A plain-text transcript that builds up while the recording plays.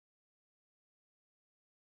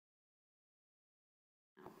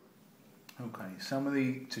Okay, some of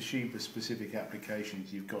the Toshiba-specific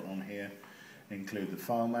applications you've got on here include the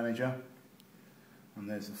file manager, and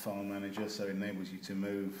there's the file manager, so it enables you to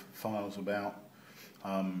move files about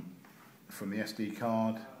from the SD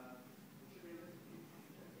card,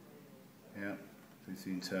 through the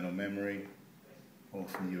internal memory, or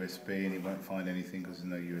from USB, and it won't find anything because there's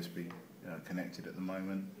no USB connected at the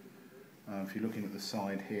moment. If you're looking at the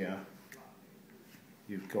side here,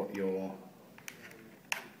 you've got your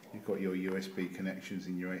USB connections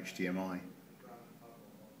in your HDMI.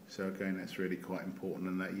 So again, that's really quite important,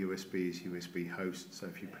 and that USB is USB host, so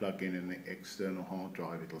if you plug in an external hard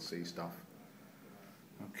drive, it'll see stuff.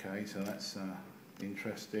 Okay, so that's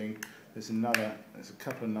interesting. There's a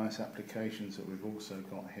couple of nice applications that we've also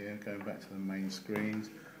got here, going back to the main screens.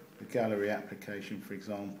 The gallery application, for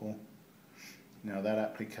example. Now that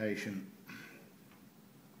application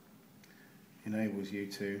enables you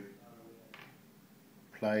to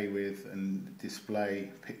play with and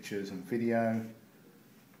display pictures and video.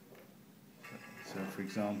 So for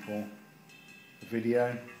example, the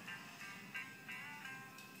video,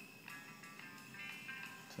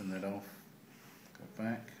 turn that off, go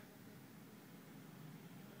back.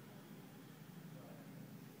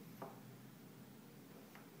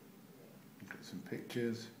 Look at some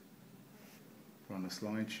pictures, run a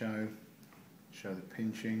slideshow, show the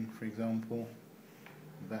pinching, for example,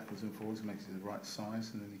 backwards and forwards, makes it the right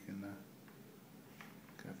size, and then you can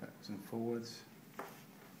go backwards and forwards,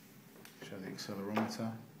 show the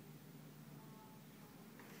accelerometer.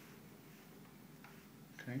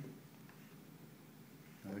 Okay.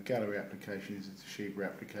 Now the gallery application is a Toshiba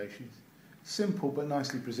application. Simple but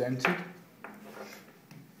nicely presented.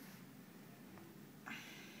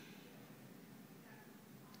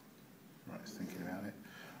 Right, just thinking about it.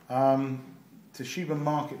 Toshiba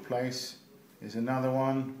Marketplace is another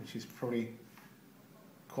one which is probably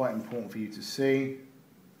quite important for you to see.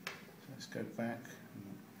 So let's go back.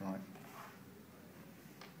 Right.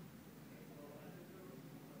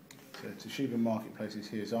 So Toshiba Marketplace is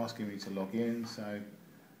here, is asking me to log in, so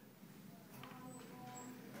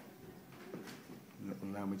it will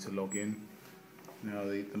allow me to log in. Now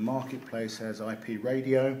the Marketplace has IP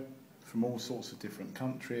radio from all sorts of different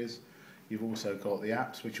countries. You've also got the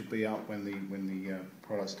apps, which will be up when the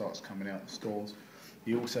product starts coming out of the stores.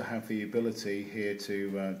 You also have the ability here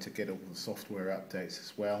to get all the software updates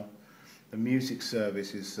as well. The music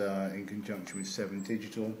service is in conjunction with 7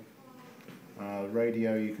 Digital.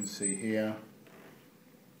 Radio you can see here.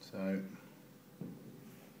 So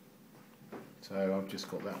I've just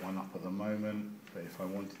got that one up at the moment. But if I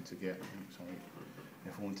wanted to get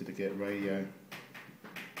radio,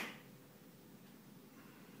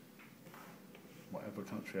 whatever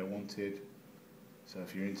country I wanted. So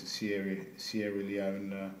if you're into Sierra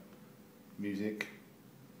Leone music,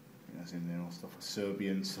 that's in there, all stuff for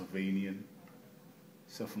Serbian, Slovenian,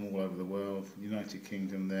 stuff from all over the world. United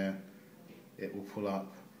Kingdom there, it will pull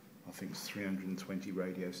up, I think it's 320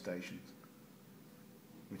 radio stations,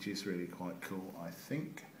 which is really quite cool, I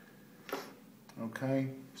think. Okay,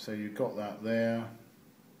 so you've got that there.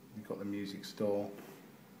 You've got the music store.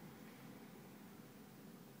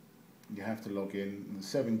 You have to log in. The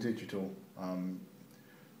 7 Digital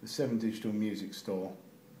music store.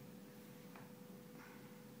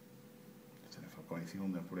 I don't know if I've got anything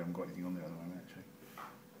on there. Probably haven't got anything on there at the moment, actually.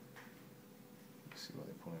 Let's see what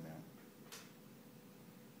they're pulling out.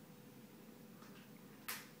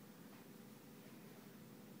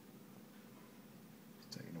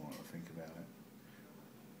 Just taking a while to think about it.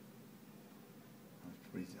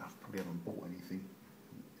 I probably haven't bought anything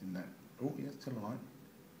in that. Oh, yeah, it's still alight.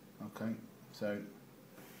 Okay, so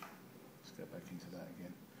let's get back into that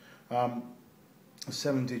again. The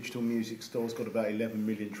 7 Digital music store's got about 11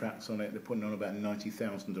 million tracks on it. They're putting on about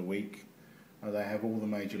 90,000 a week. They have all the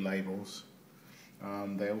major labels.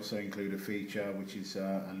 They also include a feature which is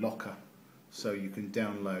a locker, so you can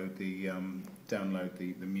download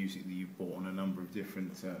the music that you've bought on a number of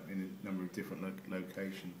different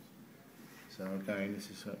locations. So again, this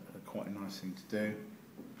is quite a nice thing to do.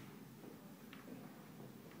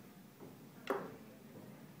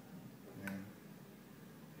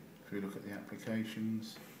 If we look at the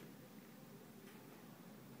applications,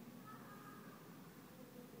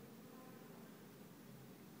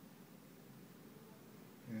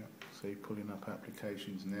 so you're pulling up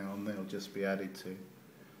applications now, and they'll just be added to.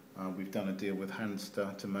 We've done a deal with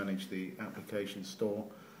Handster to manage the application store,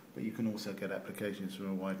 but you can also get applications from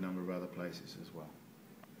a wide number of other places as well.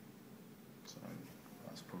 So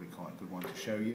that's probably quite a good one to show you.